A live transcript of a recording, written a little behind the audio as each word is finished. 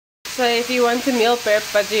So if you want to meal prep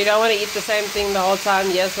but you don't want to eat the same thing the whole time,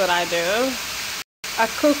 here's what I do. I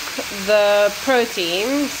cook the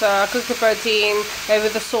protein. So I cook the protein maybe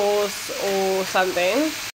with a sauce or something.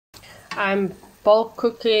 I'm bulk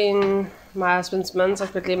cooking my husband's mince. I'm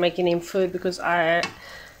quickly making him food because I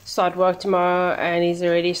start work tomorrow and he's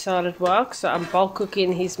already started work. So I'm bulk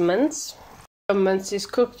cooking his mince. When mince is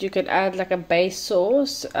cooked, you can add like a base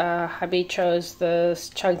sauce. Hubby chose this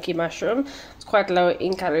chunky mushroom. It's quite low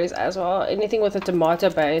in calories as well. Anything with a tomato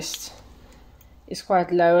based is quite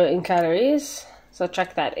low in calories, so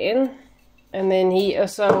chuck that in. And then he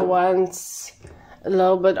also wants a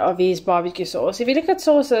little bit of his barbecue sauce. If you look at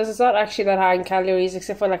sauces, it's not actually that high in calories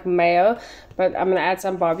except for like mayo, but I'm gonna add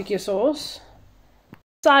some barbecue sauce.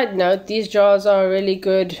 Side note, these jars are really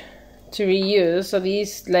good to reuse, so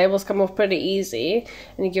these labels come off pretty easy,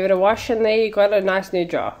 and you give it a wash and there you got a nice new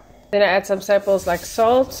jar. Then I add some staples like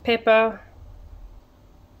salt, pepper,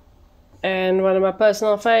 and one of my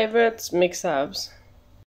personal favorites, mixed herbs.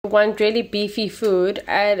 If you want really beefy food,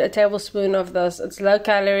 add a tablespoon of this. It's low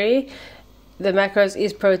calorie, the macros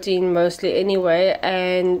is protein mostly anyway,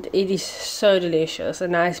 and it is so delicious. A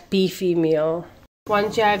nice beefy meal.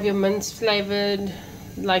 Once you have your mince flavored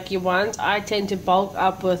like you want, I tend to bulk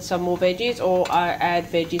up with some more veggies, or I add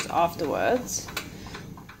veggies afterwards.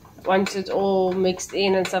 Once it's all mixed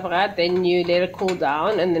in and stuff like that, then you let it cool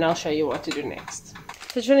down, and then I'll show you what to do next.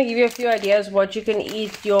 So just want to give you a few ideas what you can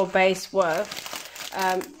eat your base with.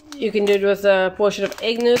 You can do it with a portion of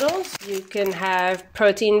egg noodles. You can have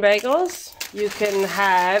protein bagels. You can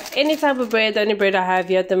have any type of bread. The only bread I have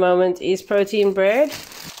here at the moment is protein bread.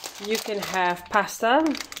 You can have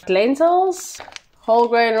pasta, lentils, whole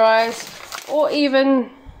grain rice, or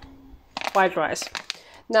even white rice.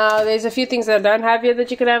 Now there's a few things that I don't have here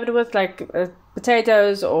that you can have it with, like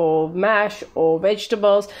potatoes or mash or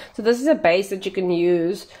vegetables. So this is a base that you can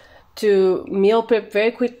use to meal prep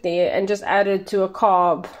very quickly and just add it to a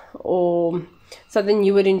carb or something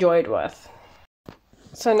you would enjoy it with.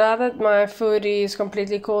 So now that my food is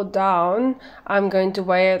completely cooled down, I'm going to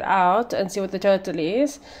weigh it out and see what the total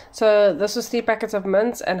is. So this was 3 packets of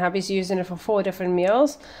mince, and hubby's using it for 4 different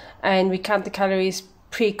meals, and we count the calories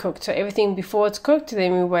pre-cooked. So everything before it's cooked,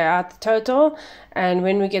 then we weigh out the total, and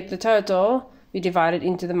when we get the total, we divide it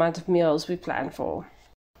into the amount of meals we plan for.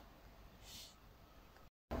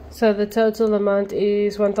 So the total amount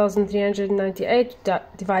is 1,398,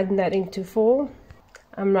 dividing that into 4.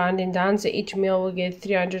 I'm rounding down, so each meal will get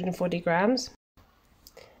 340 grams.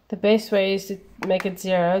 The best way is to make it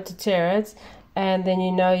 0 to tear it, and then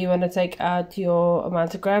you know you want to take out your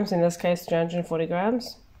amount of grams, in this case 340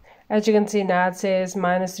 grams. As you can see now, it says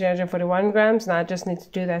minus 341 grams, and I just need to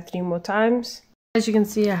do that 3 more times. As you can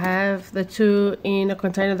see, I have the 2 in a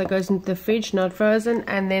container that goes into the fridge, not frozen,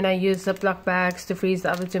 and then I use Ziploc bags to freeze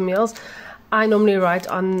the other 2 meals. I normally write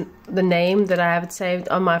on the name that I have it saved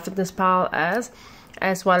on MyFitnessPal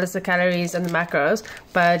as well as the calories and the macros,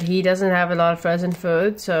 but he doesn't have a lot of frozen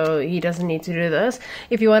food, so he doesn't need to do this.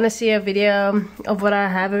 If you want to see a video of what I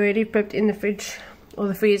have already prepped in the fridge or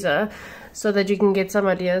the freezer so that you can get some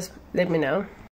ideas, let me know.